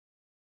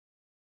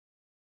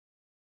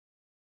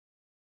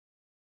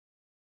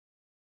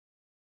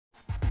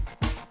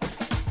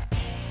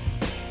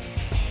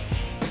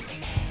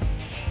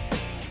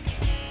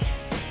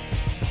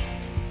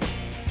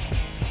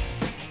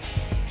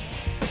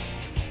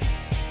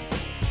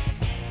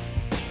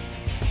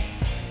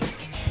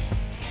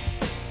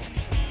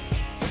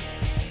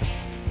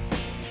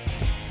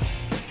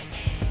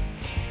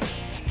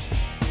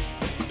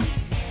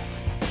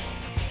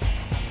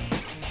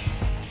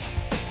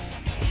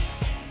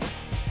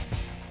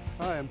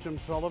Hi, I'm Jim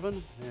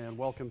Sullivan, and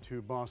welcome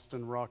to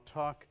Boston Rock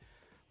Talk.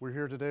 We're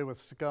here today with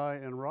Skye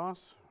and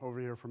Ross over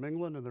here from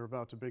England, and they're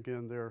about to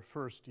begin their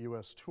first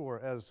U.S. tour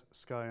as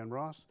Skye and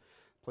Ross.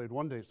 Played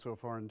one date so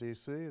far in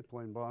D.C., and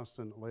playing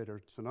Boston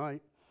later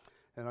tonight.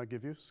 And I'll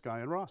give you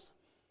Skye and Ross.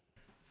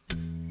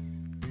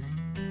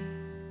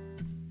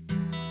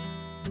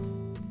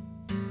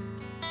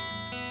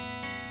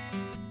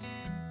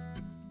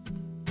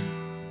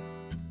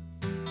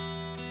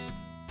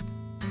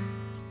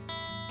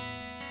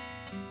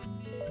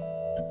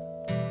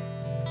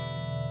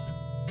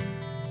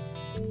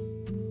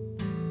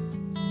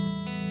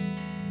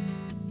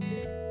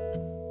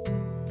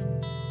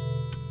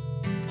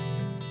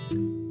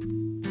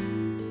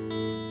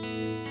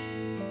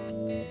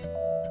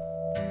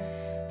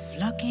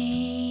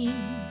 Flocking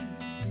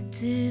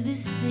to the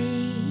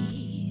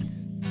sea,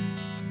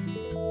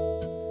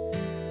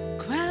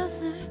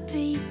 crowds of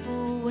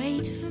people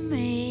wait for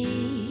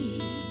me.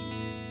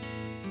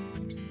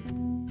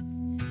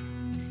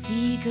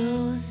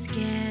 Seagulls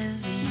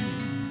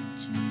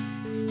scavenge,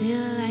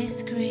 still I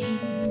scream.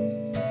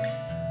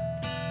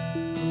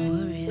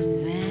 Worries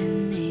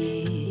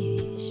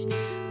vanish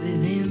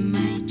within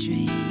my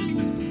dream.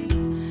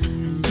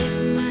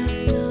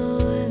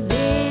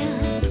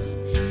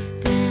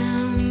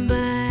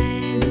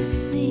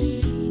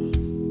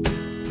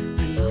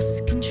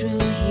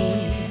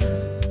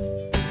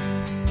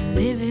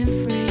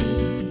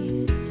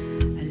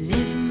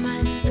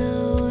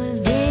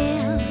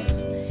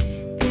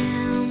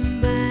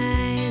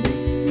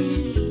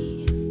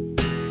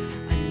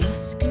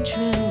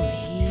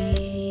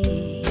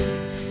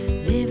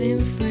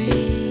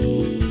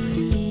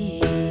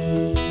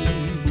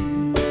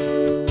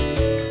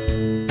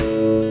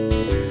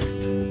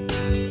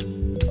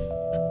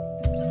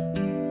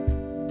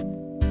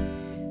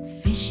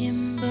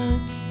 Fishing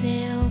boats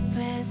sail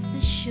past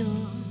the shore.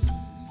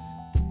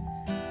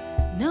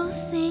 No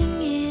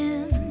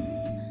singing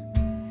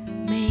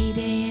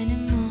Mayday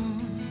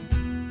anymore.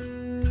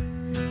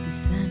 The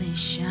sun is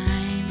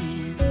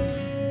shining,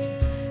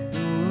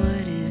 the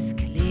water's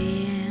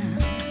clear.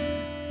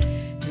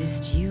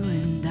 Just you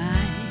and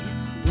I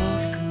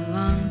walk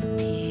along the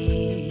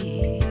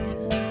pier.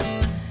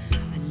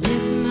 I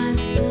left my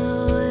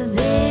soul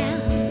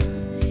there,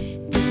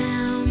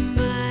 down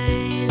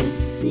by the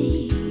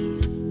sea.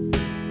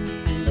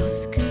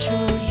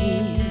 Control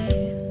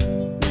here,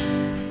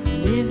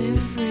 living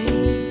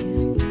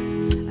free.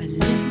 I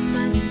left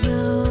my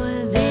soul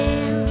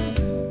there,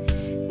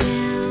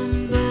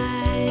 down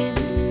by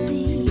the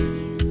sea.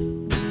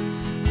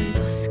 I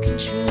lost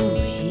control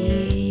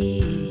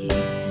here,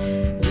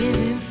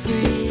 living free.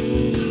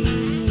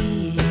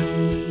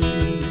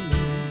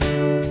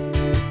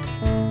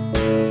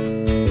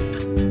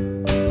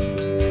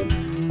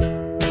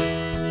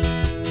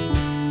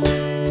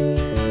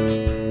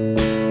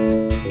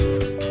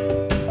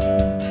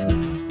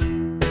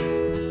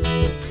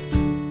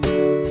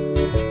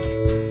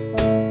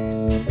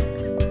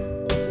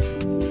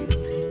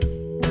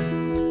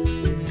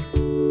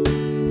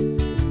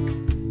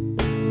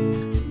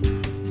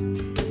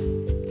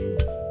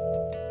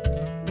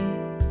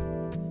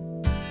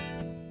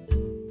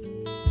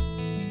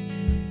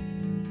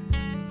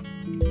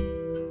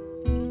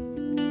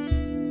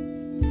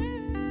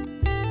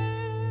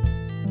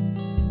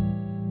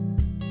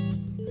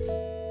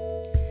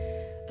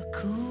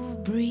 Cool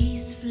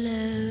breeze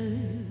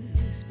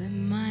flows, but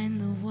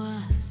mind the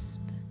wasp.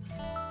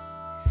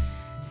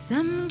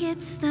 Some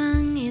get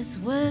stung, it's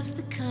worth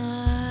the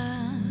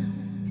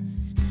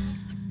cost.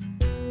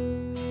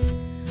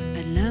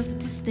 I'd love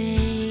to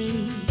stay.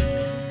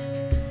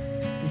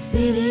 The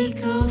city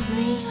calls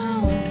me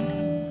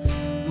home.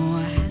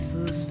 More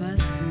hassles,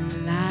 fuss,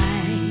 and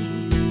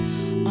lies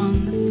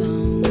on the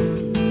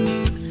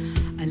phone.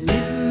 I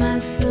left my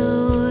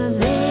soul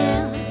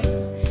there,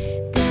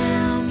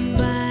 down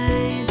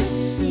by the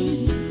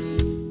sea.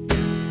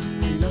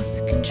 I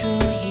lost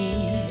control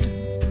here,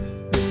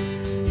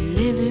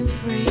 living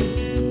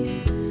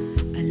free.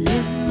 I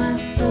left my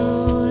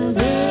soul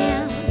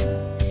there,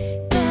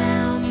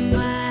 down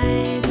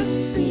by the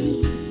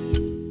sea.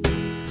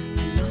 I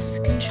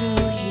lost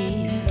control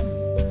here,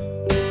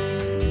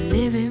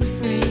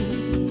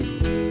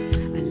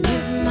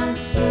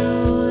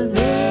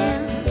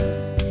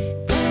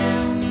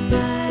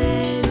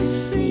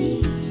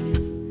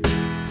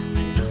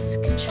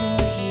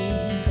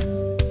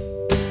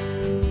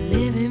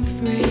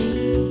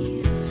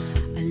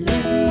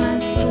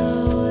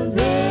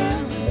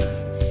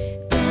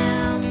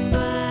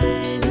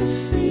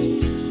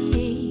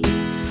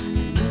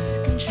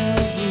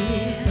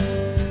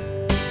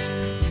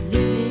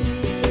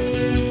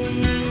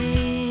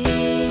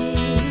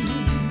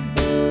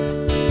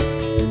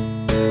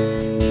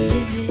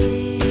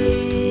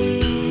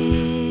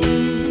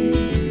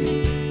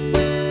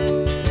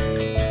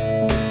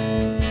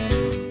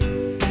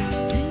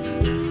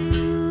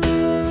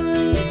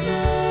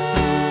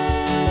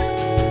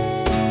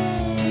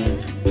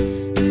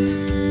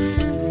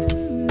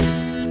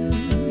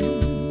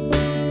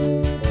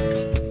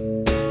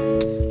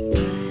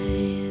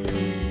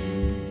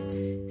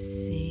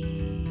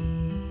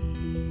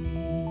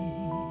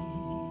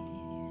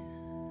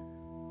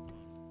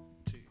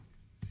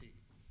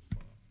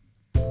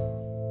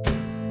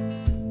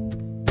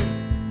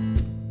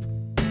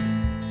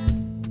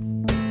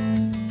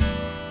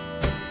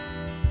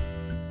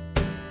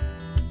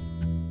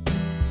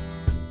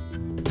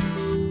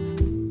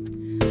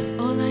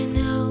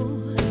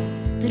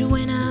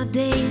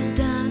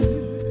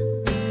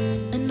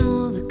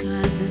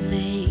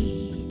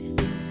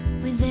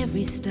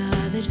 every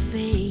star that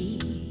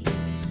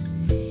fades,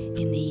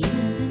 in the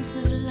innocence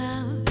of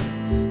love,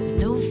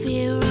 with no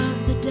fear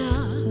of the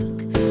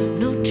dark,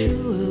 no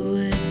truer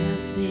words are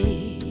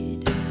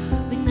said,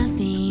 with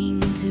nothing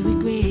to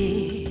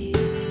regret.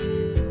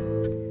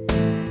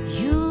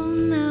 You'll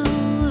know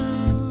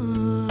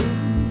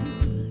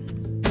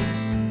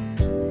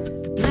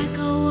the black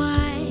or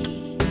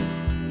white,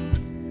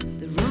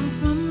 the wrong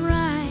from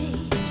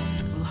right,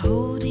 will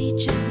hold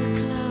each other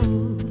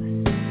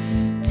close.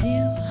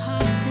 Two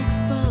hearts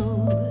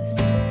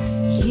exposed,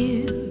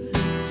 you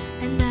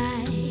and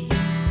I,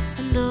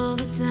 and all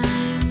the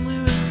time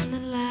we're in the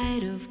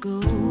light of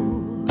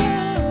gold.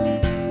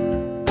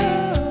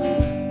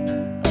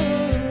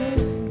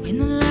 In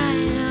the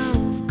light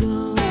of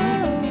gold,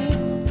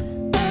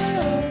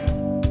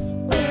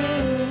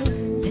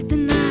 let the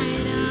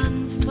night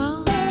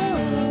unfold.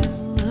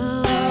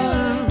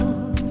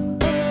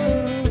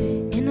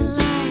 In the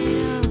light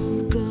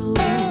of gold.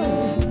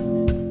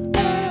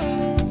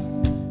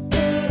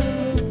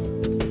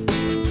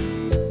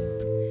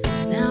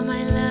 Now,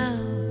 my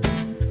love,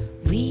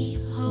 we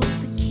hold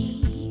the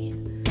key.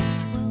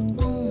 We'll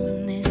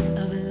own this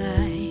of a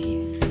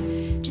life.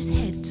 Just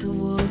head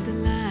toward the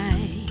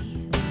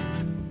lights,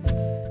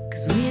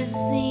 'cause we have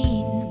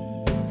seen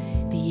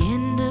the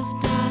end of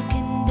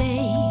darkened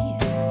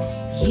days.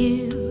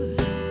 You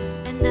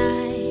and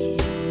I,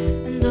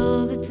 and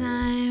all the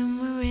time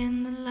we're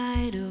in the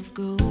light of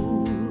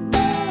gold.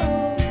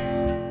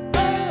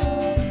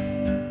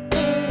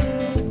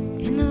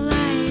 In the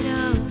light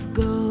of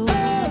gold,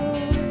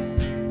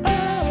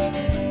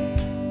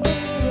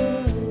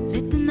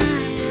 let the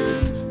night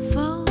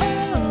unfold.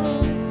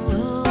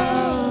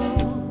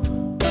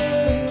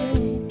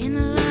 In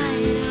the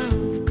light of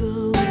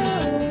gold.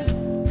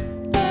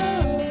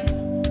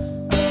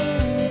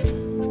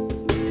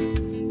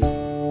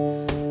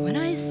 When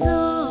I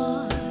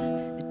saw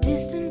a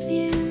distant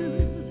view,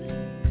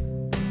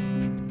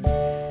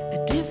 a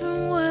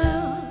different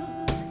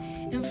world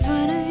in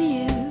front of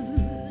you,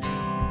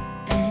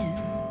 and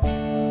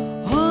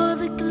all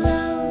that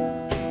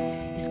glows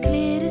is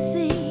clear to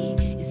see,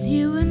 is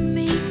you and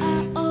me. I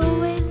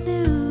always knew.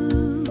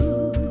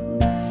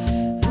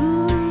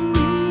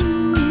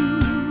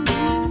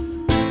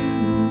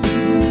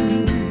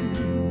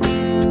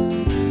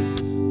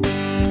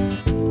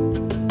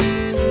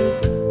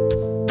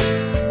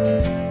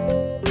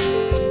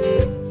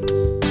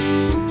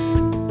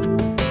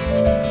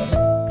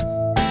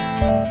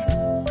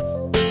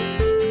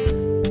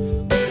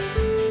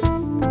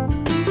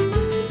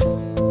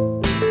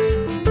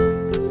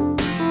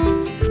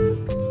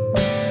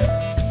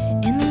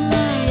 In the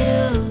light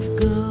of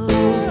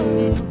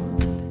gold.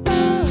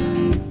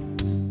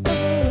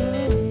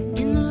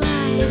 In the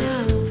light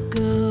of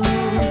gold.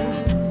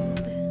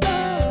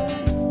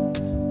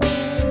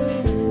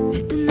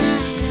 Let the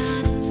night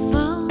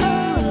unfold.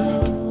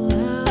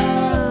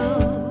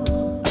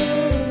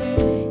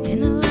 In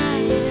the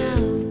light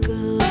of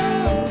gold.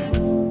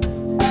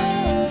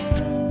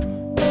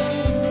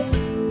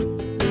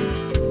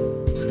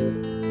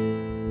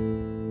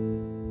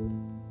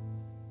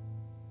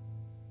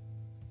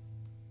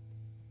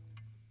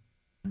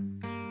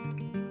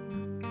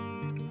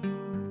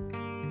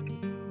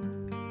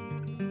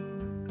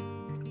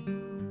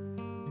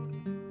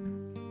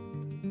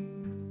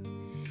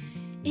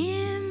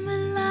 In the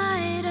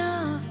light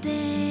of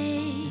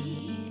day,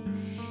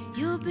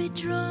 you'll be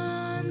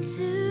drawn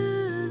to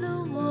the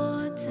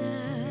water.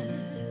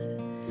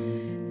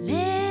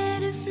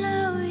 Let it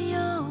flow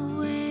your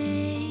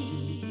way.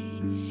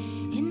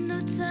 In no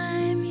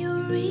time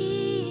you'll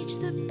reach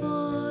the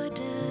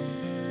border.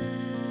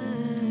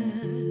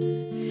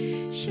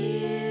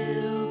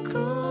 She'll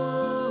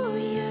call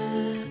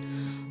you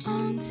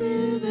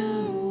onto the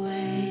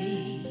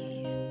wave.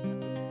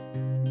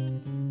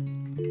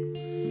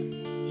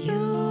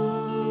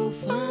 You'll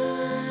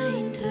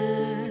find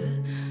her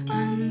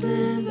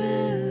under the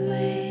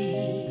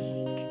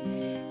lake.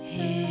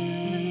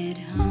 Head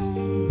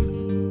home.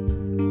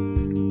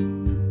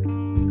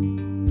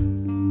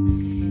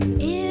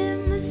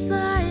 In the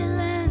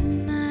silent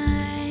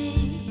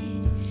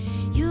night,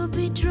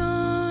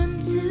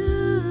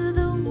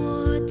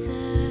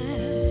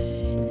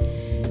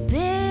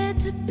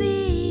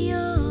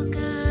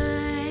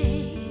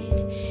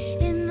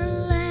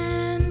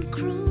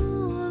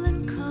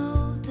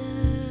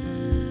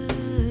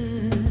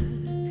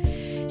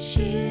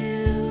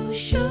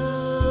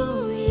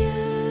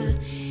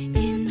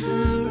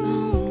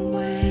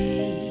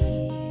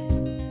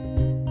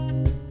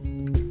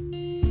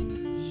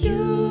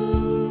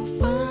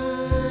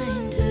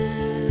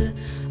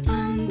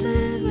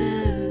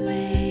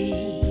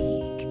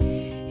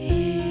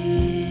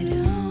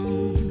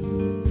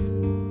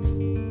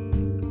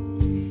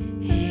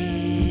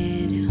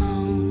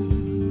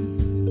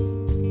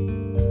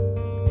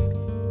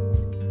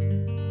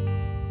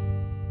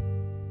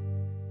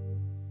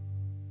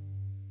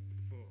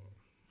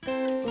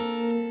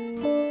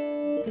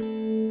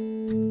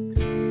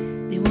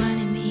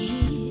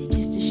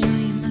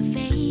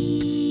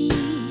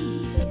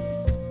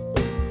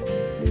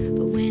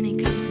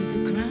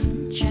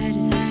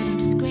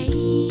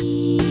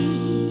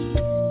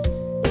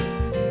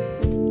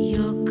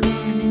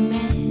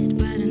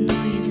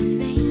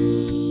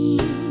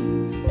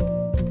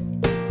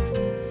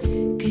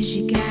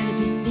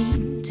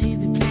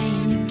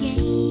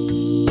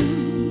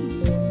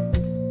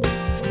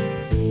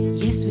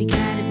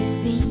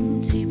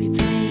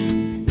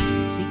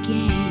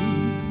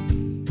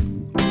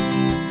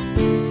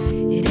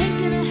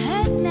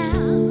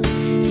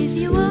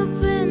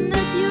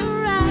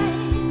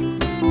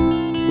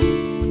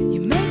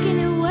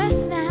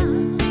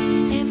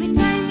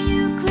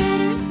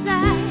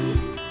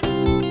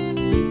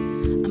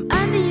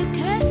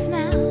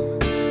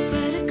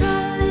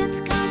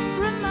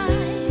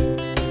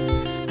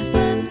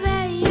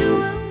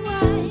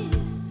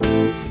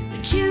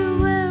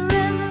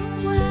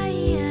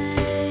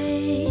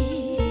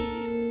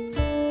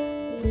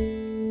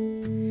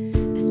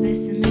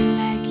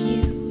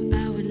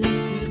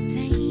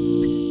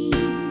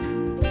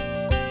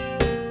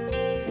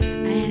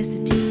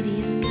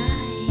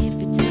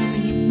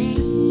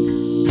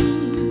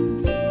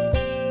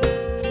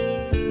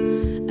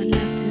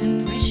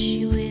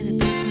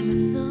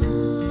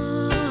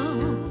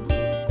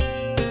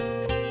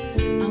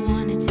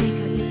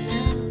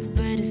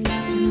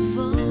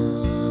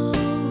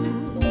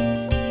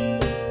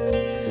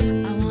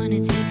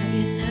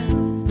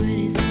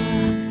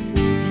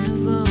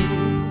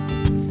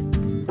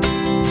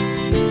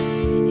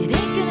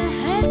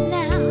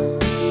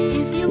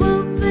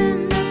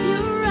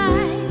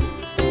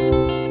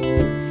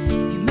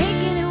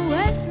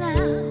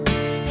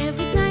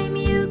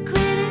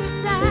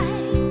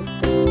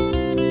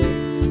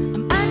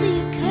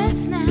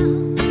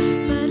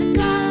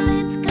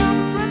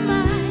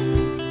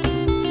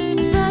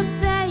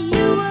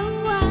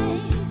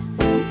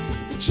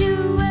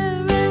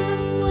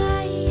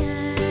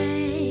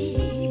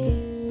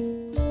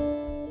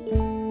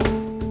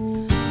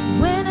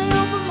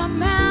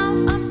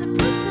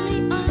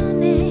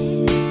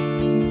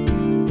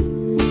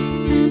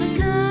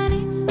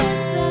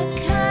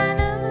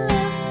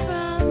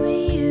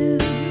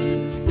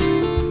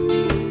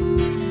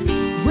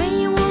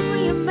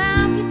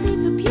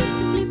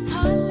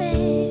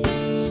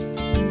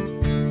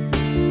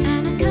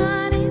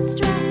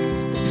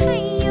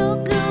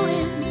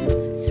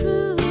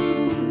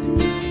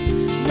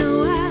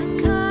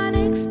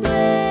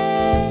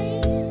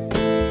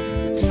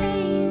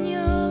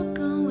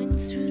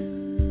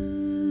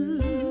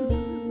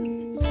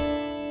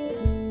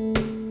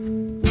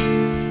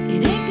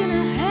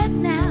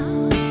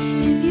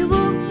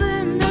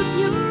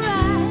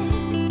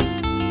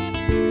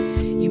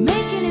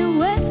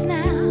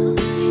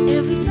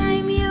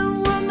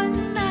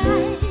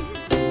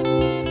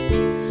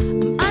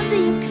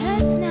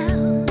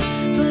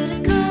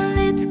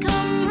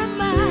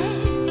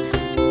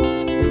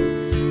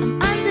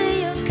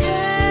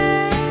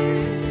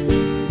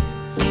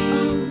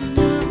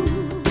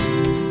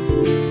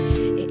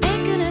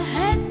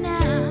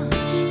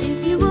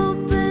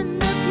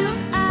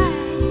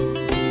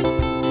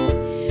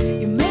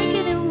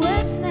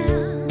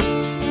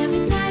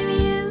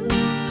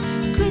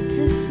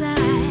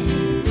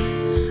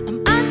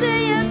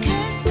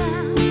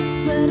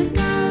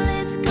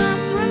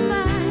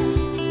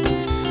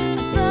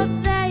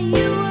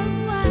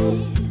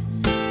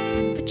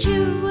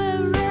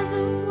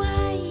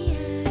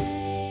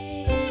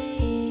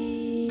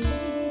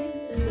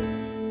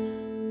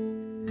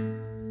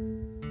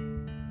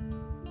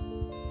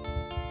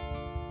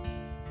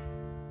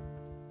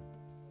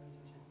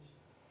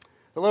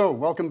 Hello,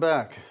 welcome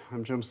back.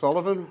 I'm Jim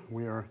Sullivan.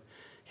 We are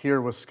here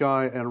with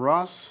Skye and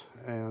Ross,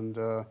 and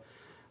a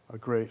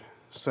great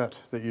set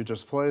that you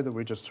just played, that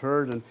we just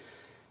heard. And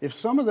if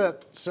some of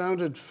that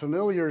sounded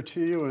familiar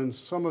to you and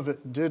some of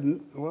it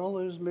didn't, well,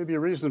 there's maybe a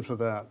reason for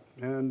that.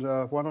 And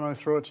why don't I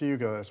throw it to you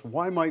guys?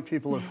 Why might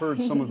people have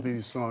heard some of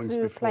these songs we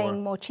were before?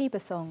 playing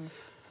Morcheeba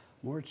songs.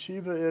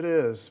 Morcheeba it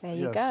is. There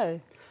you yes.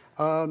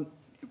 go.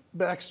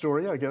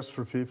 Backstory, I guess,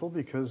 for people,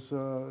 because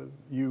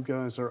you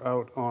guys are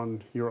out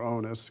on your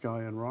own as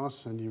Skye and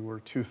Ross, and you were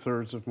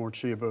 2/3 of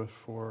Morcheeba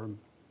for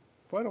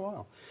quite a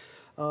while.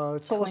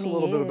 Tell us a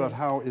little bit about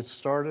how it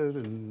started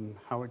and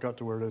how it got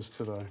to where it is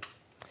today.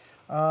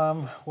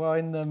 Well,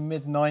 in the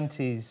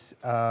mid-90s,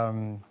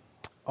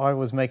 I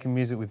was making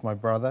music with my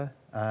brother,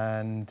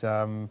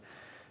 and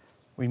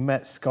we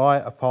met Skye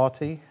at a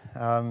party.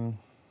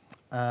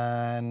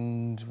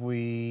 And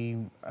we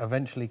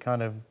eventually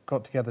kind of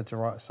got together to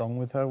write a song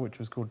with her, which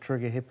was called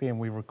Trigger Hippie, and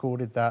we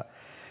recorded that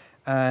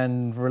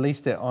and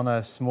released it on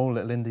a small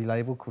little indie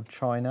label called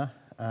China,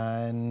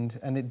 and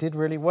it did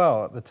really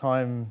well. At the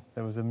time,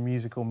 there was a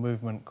musical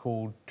movement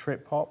called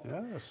trip hop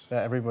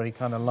that everybody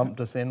kind of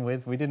lumped us in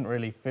with. We didn't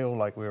really feel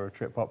like we were a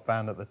trip hop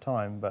band at the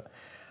time, but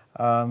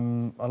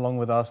along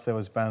with us, there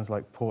was bands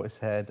like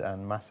Portishead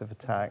and Massive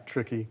Attack.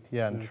 Tricky.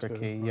 Yeah, and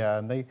Tricky, too. Yeah,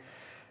 and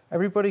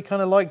everybody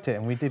kind of liked it,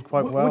 and we did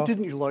quite well. What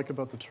didn't you like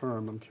about the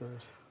term? I'm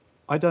curious.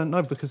 I don't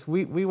know, because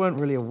we weren't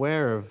really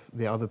aware of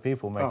the other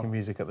people making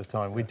music at the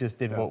time. We just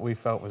did what we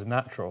felt was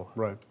natural.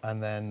 Right. And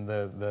then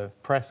the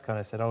press kind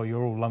of said, oh,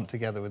 you're all lumped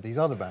together with these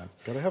other bands.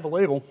 Got to have a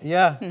label.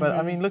 Yeah, but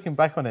I mean, looking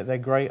back on it, they're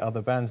great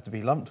other bands to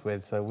be lumped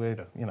with, so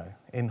we're, you know,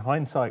 in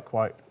hindsight,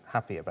 quite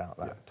happy about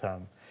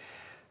that.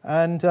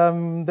 And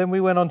then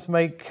we went on to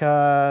make 3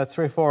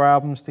 or 4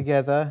 albums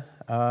together.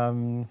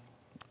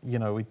 You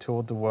know, we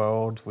toured the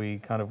world, we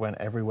kind of went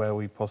everywhere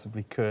we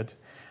possibly could,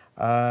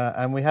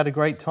 and we had a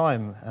great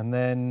time. And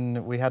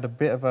then we had a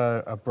bit of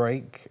a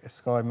break.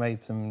 Skye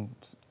made some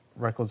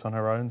records on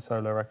her own,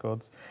 solo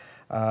records.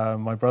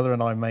 My brother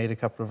and I made a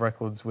couple of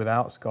records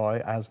without Skye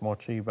as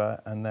Morcheeba,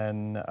 and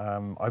then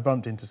I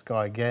bumped into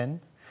Skye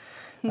again.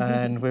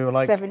 And we were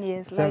like, 7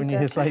 years later. 7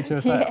 years later,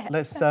 it's like,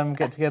 let's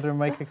get together and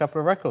make a couple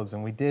of records,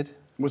 and we did.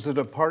 Was it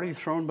a party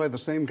thrown by the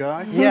same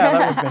guy? Yeah,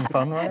 that would have been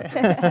fun, right?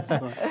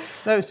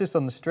 No, it was just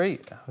on the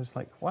street. I was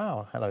like,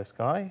 wow, hello,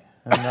 Skye.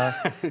 And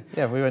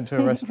yeah, we went to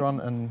a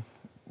restaurant and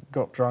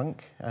got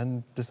drunk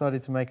and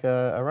decided to make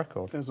a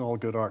record. As all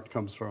good art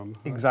comes from.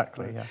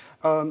 Exactly, right?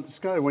 Yeah.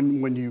 Skye,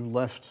 when you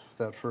left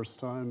that first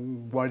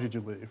time, why did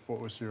you leave? What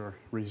was your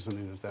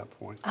reasoning at that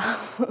point?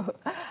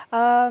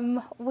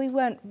 We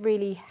weren't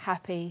really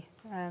happy.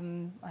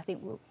 I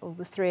think all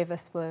the 3 of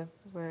us were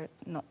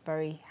not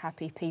very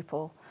happy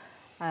people.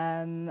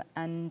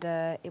 And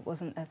it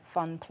wasn't a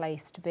fun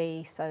place to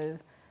be, so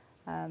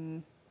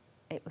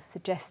it was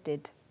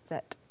suggested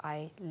that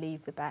I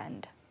leave the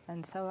band,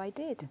 and so I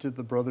did. Did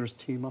the brothers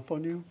team up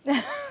on you?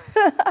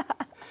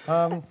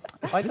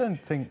 I don't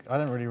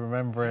really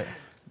remember it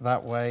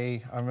that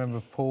way. I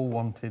remember Paul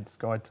wanted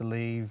Skye to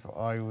leave.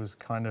 I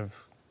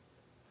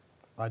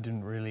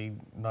didn't really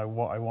know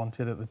what I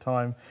wanted at the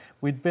time.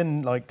 We'd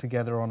been like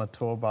together on a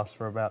tour bus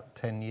for about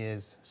 10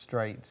 years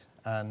straight,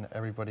 and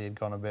everybody had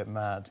gone a bit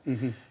mad.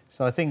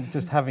 So I think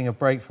just having a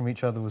break from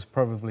each other was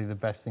probably the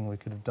best thing we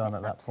could have done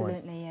at that point.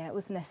 Absolutely, yeah, it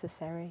was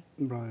necessary.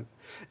 Right.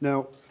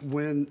 Now,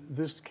 when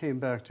this came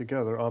back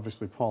together,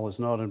 obviously Paul is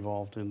not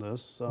involved in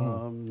this.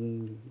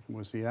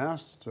 Was he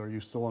asked? Are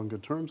you still on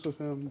good terms with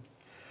him?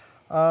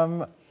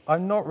 I'm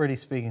not really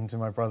speaking to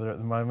my brother at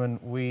the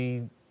moment.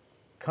 We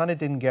kind of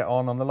didn't get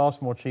on. On the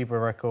last Morcheeba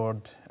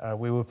record,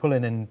 we were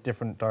pulling in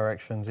different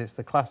directions. It's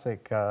the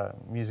classic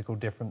musical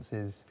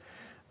differences.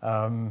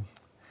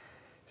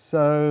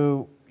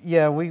 So,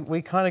 yeah,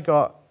 we kind of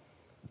got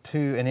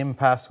to an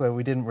impasse where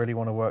we didn't really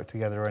want to work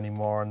together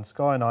anymore. And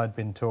Skye and I had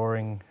been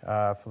touring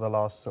for the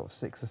last sort of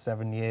 6 or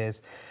 7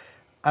 years.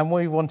 And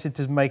we wanted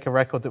to make a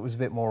record that was a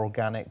bit more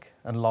organic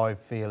and live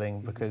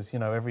feeling, because, you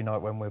know, every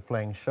night when we're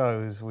playing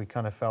shows, we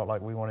kind of felt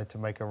like we wanted to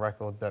make a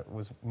record that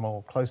was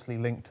more closely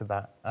linked to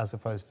that, as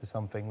opposed to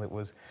something that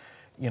was,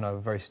 you know,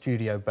 very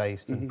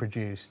studio-based and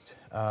produced.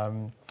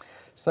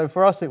 So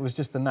for us, it was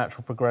just a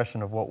natural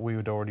progression of what we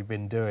had already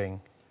been doing.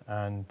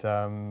 And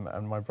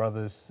my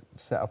brother's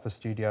set up a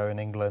studio in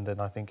England,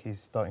 and I think he's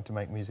starting to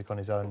make music on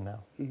his own now.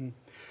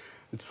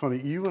 It's funny,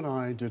 you and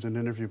I did an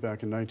interview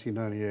back in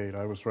 1998.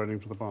 I was writing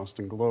for the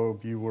Boston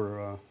Globe. You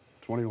were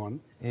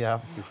 21. Yeah.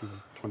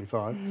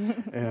 25.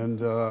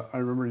 And I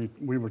remember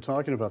we were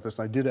talking about this.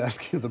 I did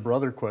ask you the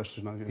brother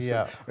question. I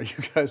said, are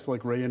you guys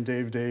like Ray and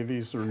Dave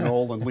Davies or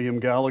Noel and Liam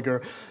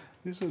Gallagher?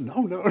 You said,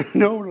 no,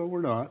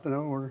 we're not.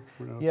 No, we're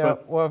not. Yeah,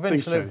 but well,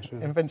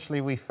 eventually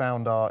we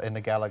found our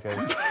inner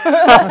Gallaghers.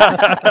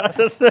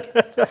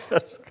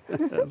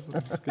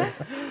 That's good.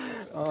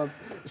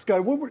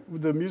 Skye, what were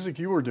the music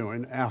you were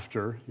doing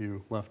after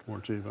you left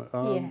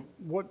Morcheeba?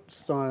 What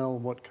style,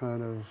 what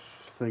kind of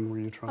thing were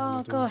you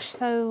trying to do? Oh gosh,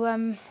 so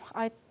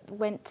I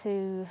went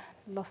to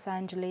Los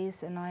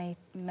Angeles and I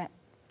met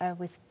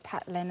with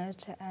Pat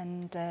Leonard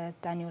and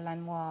Daniel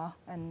Lanois,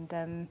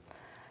 and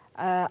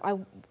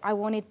I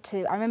wanted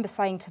to. I remember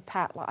saying to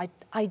Pat, like,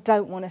 I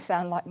don't want to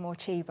sound like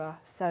Morcheeba.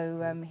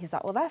 So he's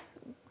like, well, that's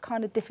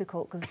kind of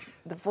difficult because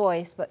the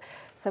voice. But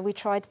so we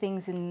tried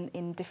things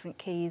in different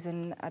keys,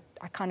 and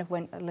I kind of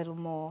went a little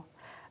more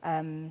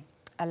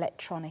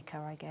electronica,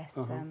 I guess.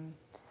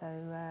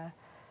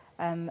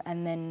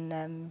 And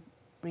then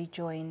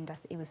rejoined.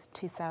 It was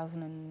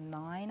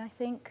 2009, I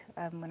think,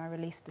 when I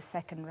released the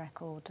second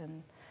record,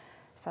 and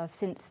so I've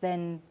since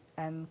then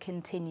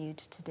continued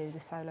to do the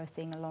solo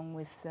thing along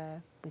with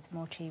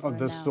Morcheeba. Oh,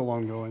 that's still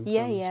ongoing?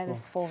 Yeah, yeah,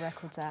 there's 4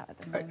 records out at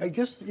the moment. I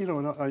guess, you know,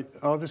 an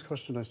obvious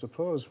question, I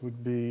suppose,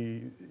 would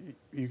be,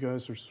 you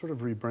guys are sort of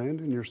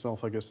rebranding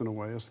yourself, I guess, in a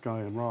way, as Skye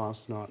and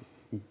Ross, not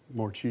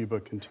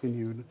Morcheeba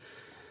continued.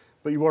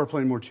 But you are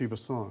playing Morcheeba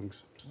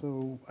songs.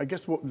 So I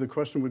guess the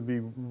question would be,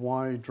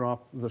 why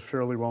drop the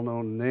fairly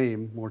well-known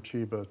name,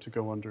 Morcheeba, to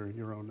go under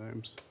your own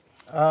names?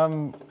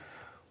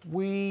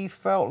 We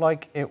felt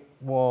like it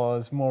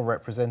was more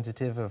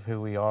representative of who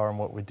we are and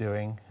what we're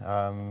doing.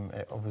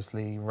 It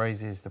obviously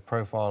raises the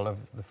profile of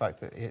the fact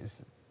that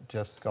it's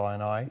just Skye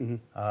and I.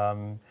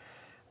 Mm-hmm.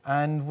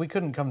 And we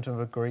couldn't come to an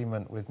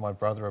agreement with my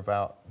brother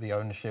about the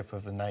ownership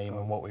of the name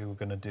and what we were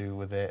going to do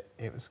with it.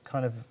 It was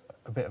kind of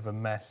a bit of a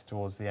mess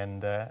towards the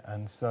end there.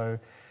 And so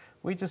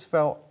we just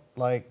felt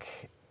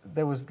like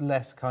there was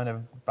less kind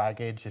of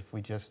baggage if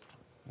we just,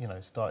 you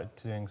know, started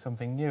doing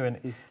something new.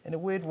 And in a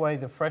weird way,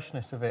 the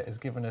freshness of it has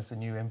given us a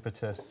new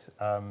impetus.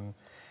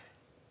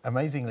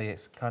 Amazingly,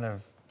 it's kind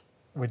of,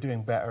 we're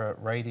doing better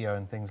at radio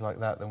and things like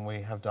that than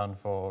we have done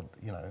for,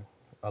 you know,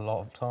 a lot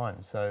of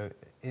time. So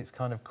it's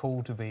kind of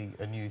cool to be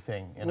a new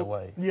thing in a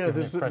way. Yeah,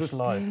 there's fresh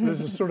life.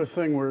 There's a sort of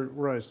thing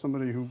where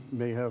somebody who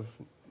may have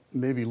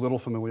maybe little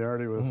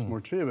familiarity with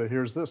Morcheeba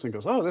hears this and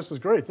goes, oh, this is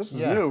great, this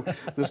is new,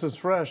 this is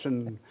fresh,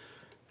 and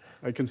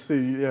I can see,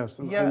 yes.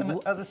 Yeah,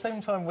 and at the same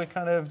time, we're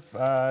kind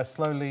of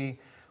slowly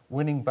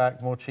winning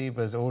back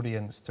Morcheeba's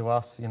audience to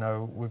us. You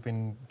know, we've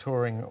been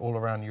touring all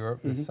around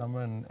Europe this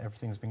summer, and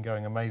everything's been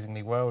going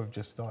amazingly well. We've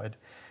just started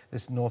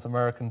this North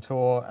American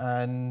tour,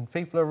 and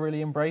people are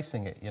really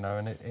embracing it, you know,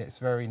 and it's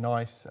very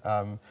nice.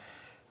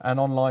 And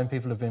online,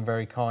 people have been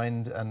very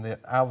kind, and the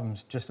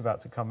album's just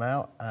about to come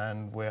out,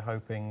 and we're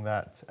hoping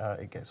that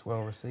it gets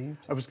well received.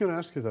 I was going to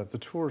ask you that. The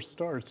tour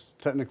starts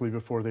technically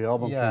before the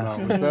album came out.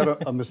 Was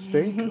that a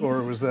mistake,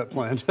 or was that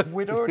planned?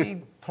 We'd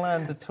already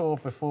planned the tour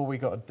before we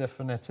got a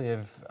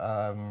definitive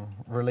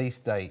release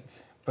date,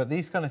 but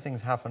these kind of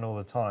things happen all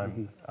the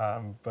time.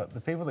 But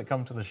the people that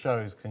come to the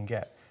shows can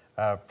get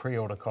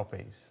pre-order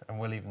copies, and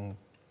we'll even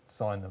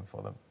sign them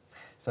for them.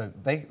 So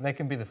they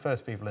can be the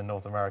first people in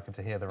North America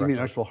to hear the record. You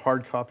mean actual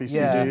hard copy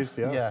CDs?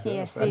 Yeah. Yes.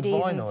 Yeah,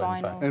 CDs and vinyl.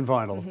 In fact. And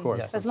vinyl, of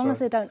course. As long as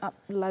they don't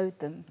upload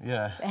them.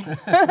 Yeah.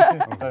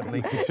 Don't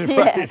leak it.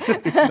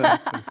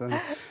 Exactly.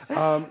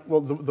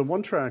 Well, the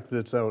one track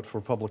that's out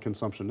for public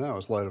consumption now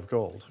is Light of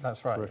Gold.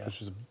 That's right, yeah.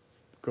 Which is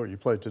you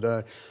played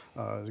today.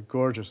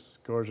 Gorgeous,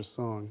 gorgeous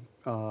song.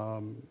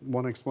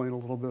 Want to explain a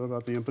little bit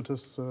about the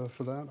impetus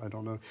for that? I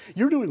don't know.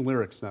 You're doing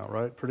lyrics now,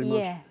 right? Pretty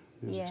much?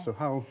 Yeah. So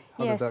how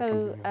did that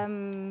come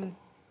together?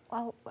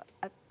 Well,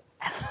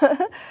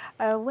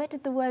 where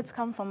did the words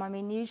come from? I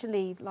mean,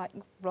 usually, like,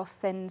 Ross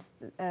sends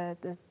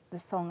the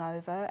song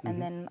over,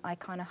 and then I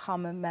kind of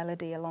hum a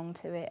melody along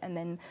to it, and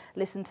then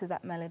listen to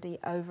that melody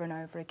over and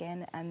over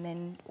again, and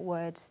then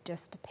words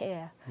just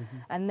appear.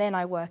 And then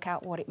I work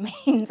out what it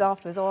means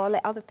afterwards, or I'll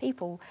let other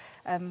people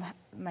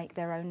make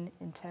their own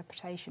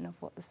interpretation of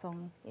what the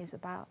song is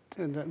about.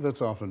 And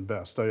that's often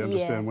best. I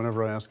understand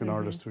whenever I ask an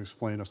artist to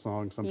explain a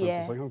song, sometimes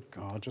it's like, oh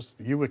God, just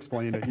you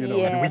explain it, you know,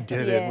 and we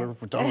did it, we're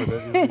done with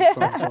it. You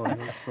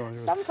know,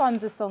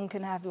 Sometimes a song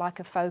can have like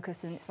a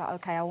focus, and it's like,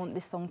 okay, I want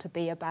this song to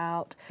be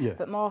about,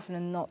 but more often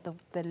than not,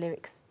 the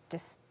lyrics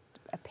just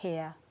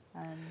appear,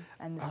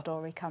 and the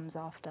story comes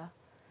after.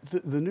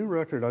 The new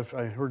record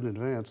I heard in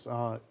advance,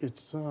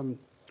 it's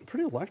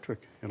pretty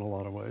electric in a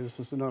lot of ways,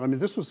 is it not? I mean,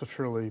 this was a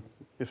fairly,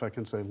 if I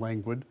can say,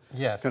 languid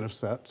kind of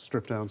set,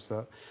 stripped down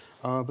set.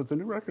 But the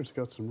new record's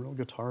got some real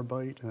guitar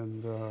bite,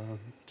 and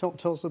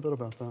tell us a bit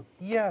about that.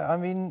 Yeah, I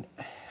mean,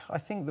 I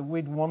think that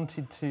we'd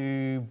wanted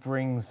to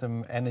bring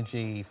some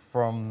energy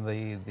from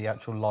the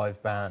actual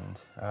live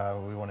band.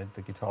 We wanted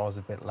the guitars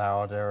a bit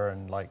louder,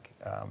 and like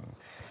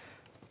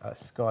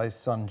Skye's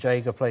son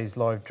Jager plays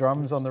live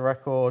drums on the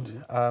record,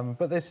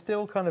 but there's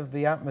still kind of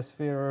the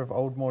atmosphere of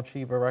old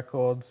Morcheeba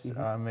records.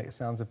 It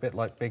sounds a bit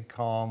like Big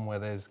Calm, where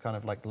there's kind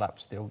of like lap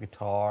steel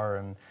guitar,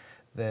 and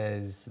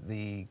there's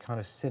the kind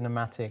of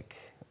cinematic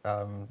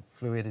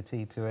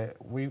fluidity to it.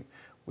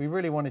 We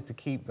really wanted to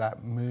keep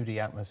that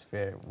moody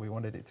atmosphere. We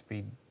wanted it to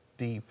be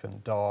deep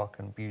and dark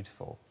and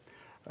beautiful.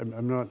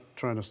 I'm not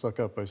trying to suck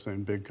up by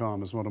saying Big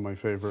Calm is one of my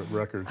favorite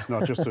records,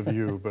 not just of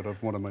you, but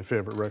of one of my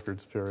favorite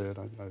records, period.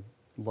 I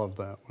love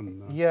that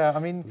one. Yeah, I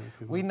mean,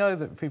 we know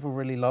that people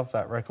really love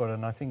that record,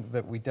 and I think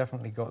that we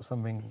definitely got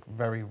something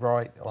very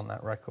right on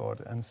that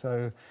record. And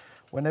so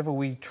whenever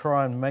we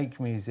try and make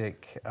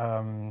music,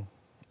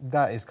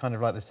 that is kind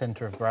of like the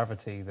center of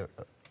gravity that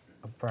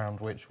around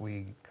which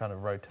we kind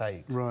of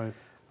rotate. Right.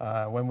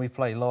 When we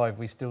play live,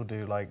 we still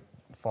do like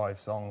 5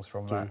 songs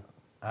from that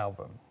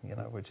album, you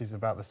know, which is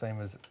about the same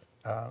as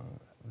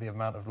the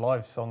amount of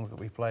live songs that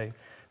we play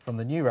from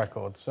the new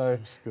record. So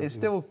good, it's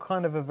still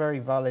kind of a very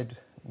valid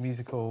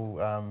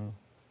musical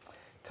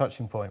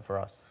touching point for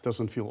us.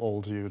 Doesn't feel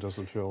old to you,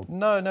 doesn't feel...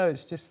 No,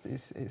 it's just,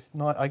 it's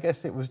not, I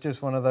guess it was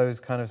just one of those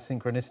kind of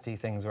synchronicity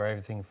things where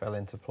everything fell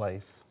into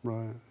place.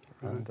 Right.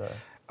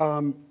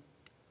 And,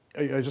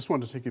 I just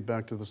wanted to take you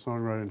back to the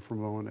songwriting for a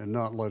moment, and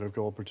not Light of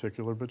Gold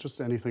particular, but just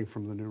anything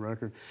from the new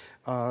record.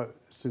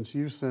 Since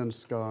you send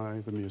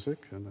Skye the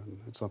music, and then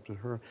it's up to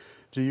her,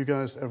 do you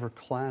guys ever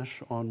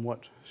clash on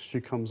what she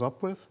comes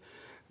up with?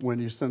 When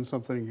you send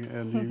something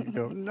and you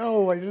go,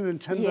 no, I didn't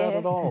intend that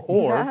at all,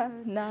 or...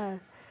 No.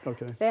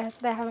 Okay.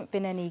 There haven't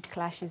been any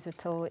clashes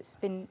at all. It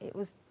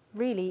was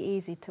really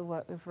easy to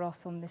work with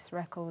Ross on this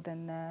record,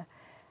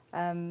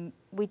 and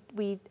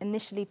we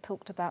initially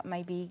talked about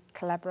maybe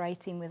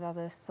collaborating with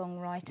other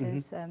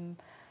songwriters,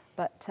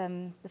 but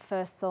the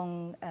first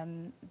song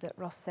that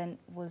Ross sent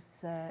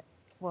was,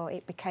 well,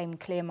 it became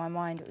clear in my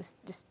mind. It was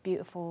just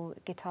beautiful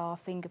guitar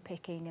finger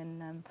picking,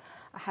 and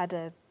I had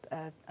a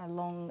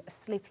long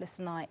sleepless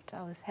night.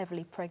 I was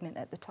heavily pregnant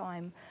at the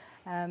time,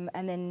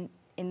 and then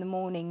in the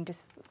morning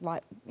just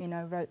wrote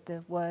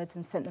the words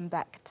and sent them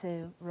back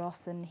to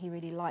Ross, and he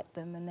really liked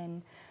them, and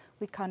then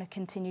we kind of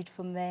continued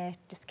from there,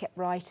 just kept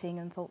writing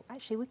and thought,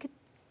 actually, we could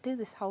do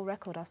this whole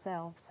record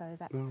ourselves, so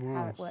that's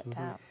how it worked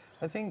out.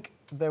 I think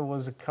there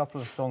was a couple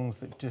of songs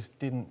that just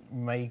didn't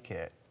make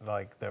it,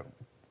 like that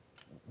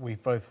we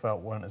both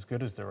felt weren't as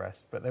good as the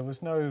rest, but there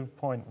was no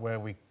point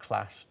where we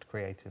clashed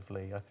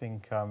creatively. I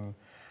think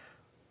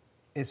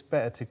it's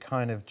better to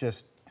kind of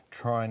just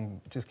try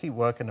and just keep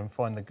working and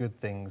find the good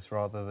things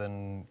rather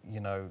than, you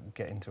know,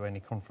 get into any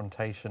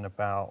confrontation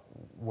about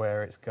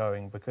where it's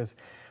going, because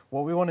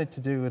what we wanted to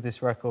do with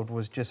this record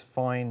was just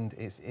find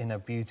its inner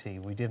beauty.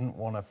 We didn't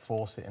want to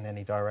force it in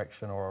any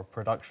direction or a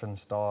production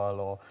style,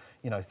 or,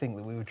 you know, think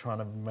that we were trying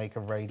to make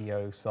a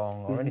radio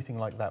song or anything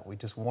like that. We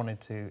just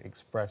wanted to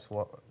express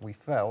what we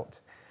felt,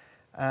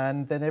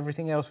 and then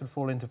everything else would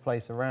fall into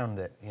place around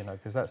it, you know,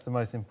 because that's the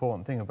most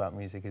important thing about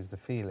music, is the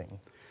feeling.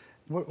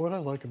 What I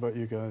like about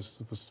you guys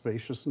is the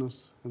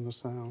spaciousness in the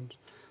sound.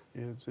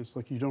 It's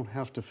like you don't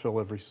have to fill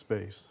every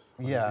space.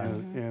 Yeah.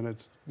 And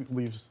it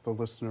leaves the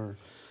listener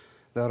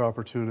that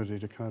opportunity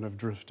to kind of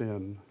drift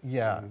in.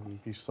 Yeah.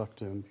 And be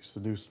sucked in, be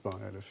seduced by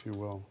it, if you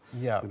will.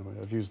 Yeah. You know,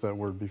 I've used that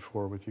word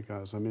before with you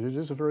guys. I mean, it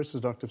is a very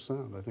seductive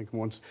sound. I think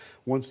once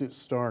it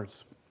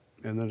starts,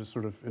 and then it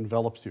sort of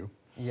envelops you.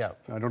 Yeah.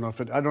 I don't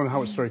know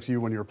how it strikes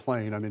you when you're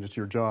playing. I mean, it's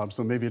your job,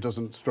 so maybe it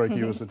doesn't strike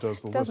you as it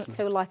does the listener. It doesn't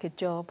feel like a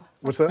job.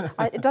 What's that?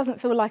 It doesn't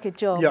feel like a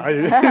job.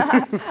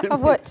 Yeah,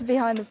 I've worked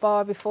behind the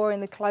bar before, in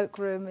the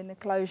cloakroom, in the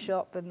clothes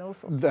shop, and all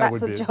sorts.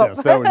 That's a job.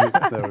 Yes,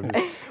 that would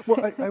be.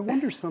 Well, I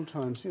wonder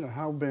sometimes, you know,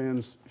 how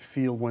bands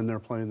feel when they're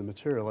playing the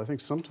material. I think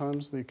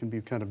sometimes they can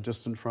be kind of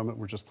distant from it.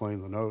 We're just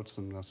playing the notes,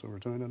 and that's what we're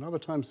doing. And other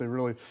times they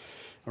really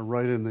are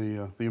right in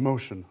the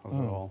emotion of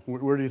it all.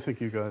 Where do you think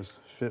you guys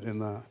fit in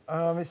that?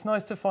 It's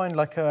nice to find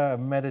like a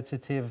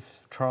meditative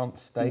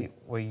trance state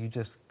where you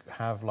just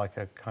have like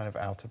a kind of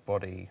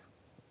out-of-body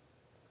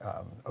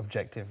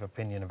objective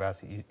opinion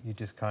about it. You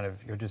just kind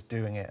of, you're just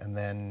doing it, and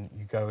then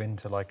you go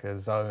into like a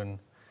zone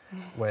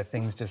where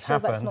things just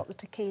happen. That's not the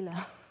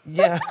tequila.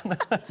 Yeah.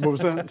 What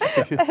was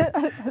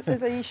that?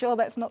 Says, are you sure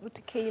that's not the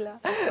tequila?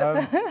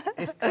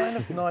 It's kind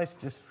of nice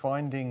just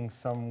finding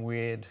some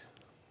weird,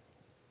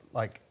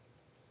 like,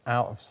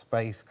 out of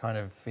space kind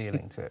of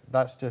feeling to it.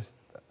 That's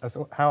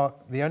how,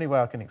 the only way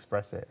I can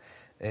express it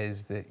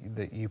is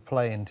that you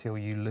play until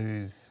you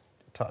lose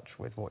touch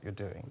with what you're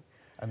doing.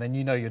 And then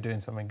you know you're doing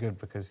something good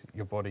because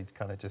your body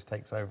kind of just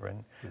takes over,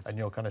 and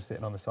you're kind of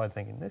sitting on the side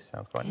thinking, this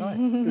sounds quite nice.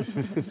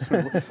 It's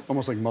sort of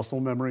almost like muscle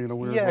memory in a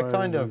weird way. Yeah,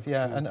 kind of,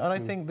 yeah. And I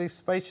think this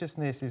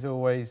spaciousness is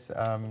always,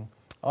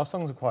 our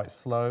songs are quite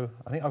slow.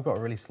 I think I've got a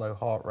really slow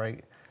heart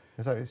rate.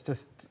 So it's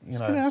just, you know.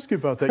 I was going to ask you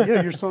about that.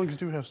 Yeah, your songs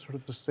do have sort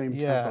of the same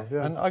tempo.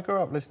 Yeah, and I grew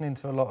up listening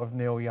to a lot of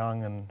Neil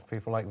Young and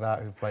people like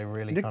that who play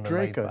really kind of Nick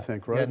Drake, laid I back.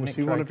 think, right? Yeah, Was Nick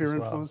he one Drake of your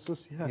as well.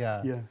 influences?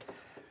 Yeah.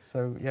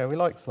 So, yeah, we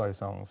like slow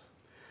songs.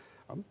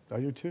 I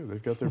do too.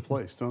 They've got their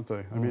place, don't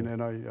they? I mean,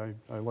 and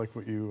I like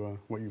what you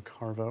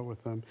carve out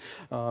with them.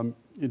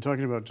 You're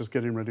talking about just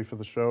getting ready for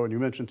the show, and you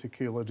mentioned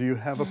tequila. Do you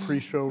have a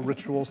pre-show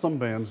ritual? Some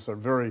bands are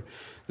very,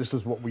 this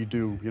is what we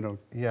do, you know,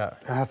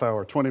 half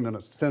hour, 20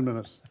 minutes, 10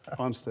 minutes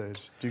on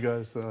stage. Do you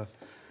guys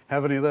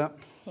have any of that?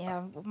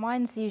 Yeah,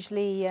 mine's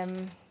usually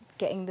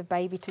getting the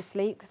baby to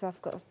sleep, because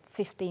I've got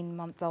a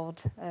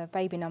 15-month-old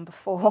baby number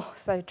 4,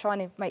 so trying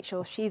to make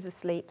sure she's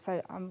asleep.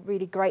 So I'm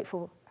really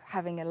grateful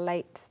having a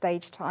late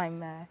stage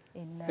time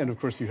in... and of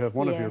course you have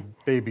one of your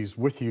babies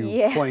with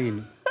you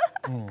playing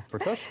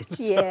percussion.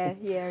 Yeah,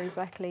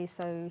 exactly.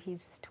 So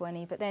he's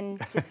 20. But then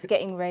just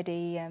getting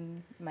ready,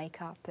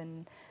 makeup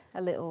and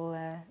a little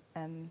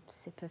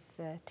sip of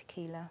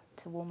tequila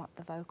to warm up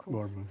the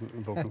vocals.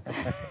 Vocal.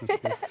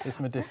 It's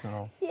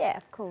medicinal. Yeah,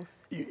 of course.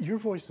 Your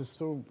voice is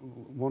so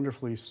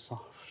wonderfully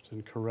soft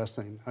and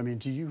caressing. I mean,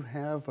 do you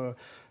have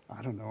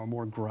I don't know, a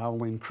more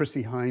growling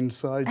Chrissy Hynde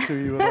side to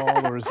you at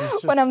all, or is this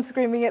just... When I'm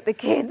screaming at the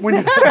kids.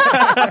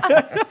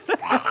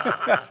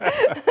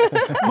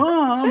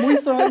 Mom, we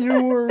thought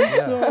you were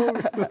so...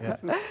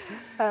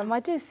 I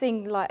do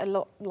sing like a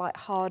lot like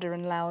harder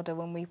and louder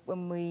when we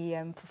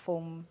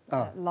perform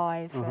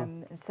live,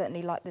 and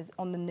certainly like there's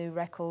on the new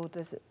record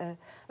there's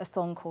a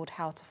song called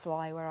How to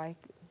Fly where I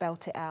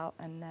belt it out,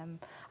 and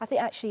I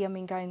think actually, I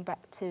mean, going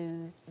back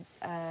to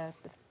the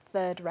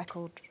third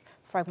record,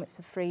 Fragments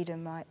of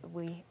Freedom,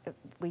 we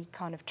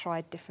kind of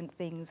tried different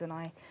things, and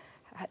I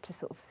had to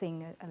sort of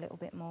sing a little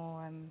bit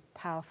more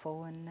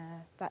powerful, and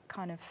that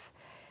kind of,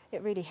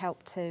 it really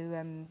helped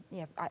to,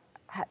 I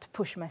had to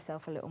push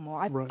myself a little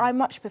more. I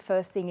much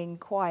prefer singing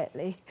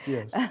quietly.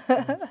 Yes.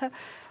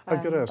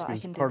 I've got to ask,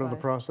 is part of the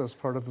process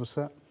part of the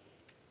set?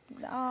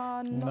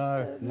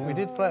 No. We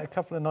did play it a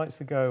couple of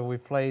nights ago. We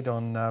played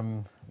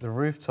on the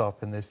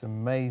rooftop in this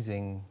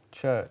amazing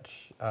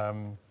church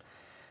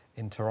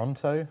in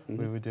Toronto.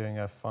 We were doing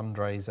a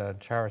fundraiser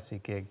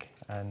charity gig,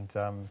 and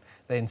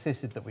they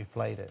insisted that we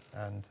played it,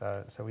 and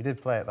so we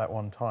did play it that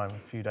one time a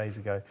few days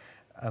ago,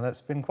 and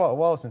it's been quite a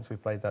while since we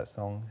played that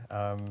song.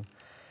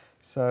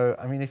 So,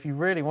 I mean, if you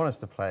really want us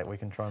to play it, we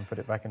can try and put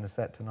it back in the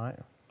set tonight.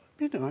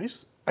 Be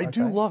nice. I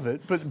do love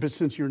it, but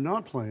since you're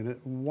not playing it,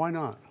 why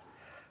not?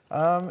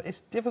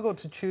 It's difficult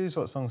to choose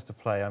what songs to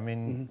play. I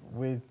mean,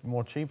 with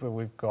More Cheaper,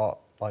 we've got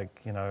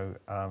like,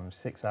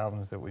 6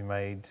 albums that we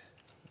made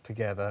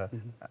together,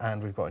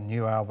 and we've got a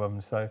new album.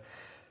 So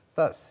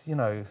that's,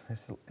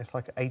 it's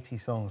like 80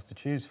 songs to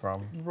choose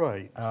from.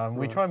 Right.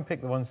 We try and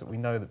pick the ones that we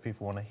know that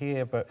people want to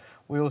hear, but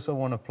we also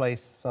want to play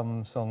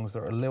some songs that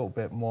are a little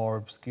bit more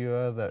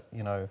obscure that,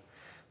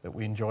 that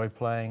we enjoy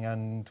playing,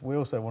 and we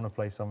also want to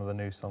play some of the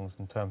new songs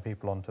and turn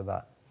people onto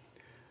that.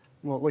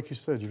 Well, like you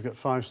said, you've got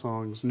 5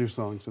 songs, new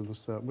songs in the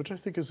set, which I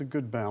think is a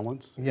good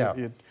balance. Yeah.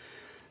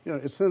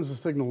 It sends a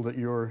signal that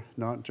you're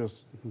not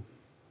just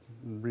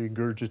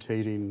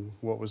regurgitating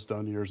what was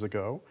done years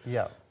ago.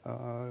 Yeah.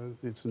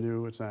 It's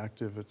new, it's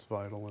active, it's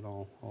vital, and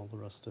all the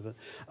rest of it.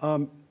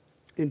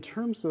 In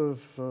terms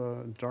of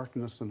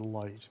darkness and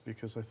light,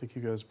 because I think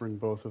you guys bring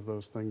both of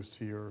those things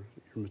to your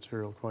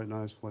material quite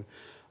nicely.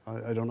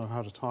 I don't know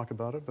how to talk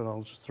about it, but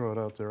I'll just throw it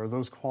out there. Are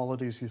those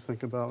qualities you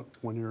think about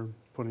when you're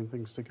putting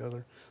things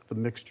together, the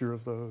mixture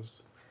of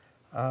those?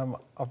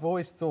 I've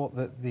always thought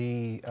that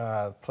the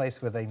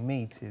place where they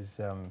meet is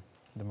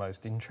the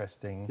most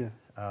interesting.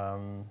 Yeah.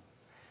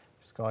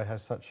 Skye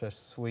has such a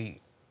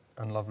sweet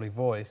and lovely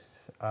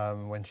voice.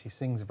 When she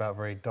sings about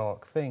very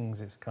dark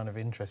things, it's kind of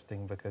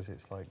interesting because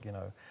it's like,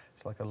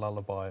 it's like a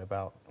lullaby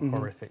about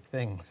horrific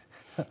things.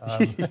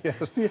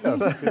 Yes,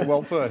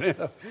 well put.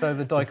 Yeah. So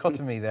the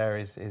dichotomy there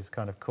is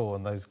kind of cool,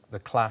 and the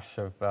clash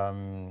of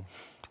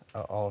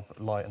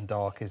light and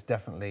dark is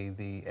definitely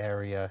the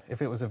area.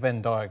 If it was a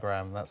Venn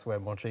diagram, that's where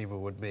Mochiba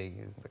would be,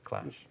 is the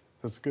clash.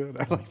 That's good.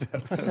 I like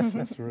that.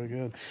 That's very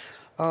good.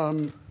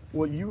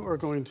 Well, you are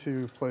going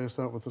to play us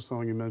out with the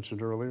song you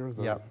mentioned earlier,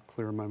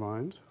 Clear in My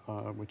Mind,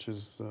 which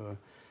is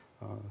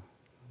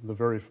the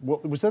very...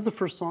 Well, was that the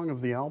first song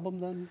of the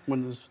album then,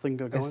 when this thing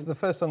got going? It's the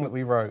first song that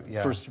we wrote,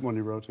 yeah. First one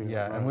you wrote together.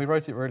 Yeah, right. And we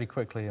wrote it really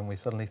quickly, and we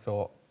suddenly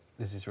thought,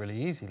 this is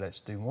really easy, let's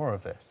do more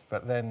of this.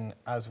 But then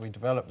as we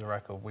developed the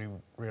record, we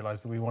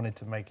realized that we wanted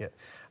to make it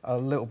a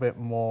little bit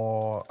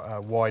more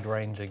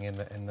wide-ranging in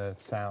the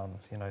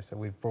sounds, so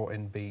we've brought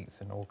in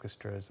beats and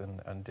orchestras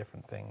and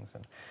different things,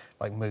 and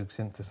like Moog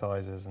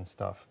synthesizers and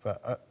stuff.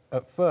 But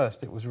at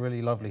first, it was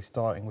really lovely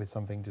starting with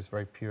something just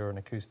very pure and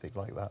acoustic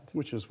like that.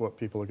 Which is what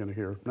people are going to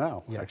hear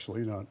now,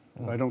 actually.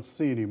 I don't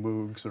see any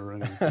Moogs or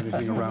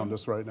anything around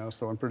us right now,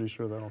 so I'm pretty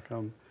sure that'll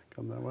come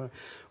that way.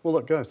 Well,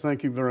 look, guys,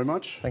 thank you very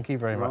much. Thank you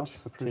very Ross,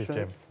 much. Appreciate Cheers,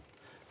 Jim.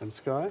 it. And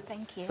Skye.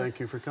 Thank you. Thank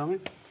you for coming.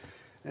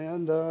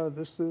 And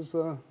this is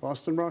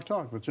Boston Rock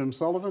Talk with Jim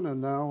Sullivan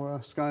and now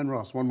Skye and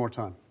Ross. One more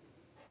time.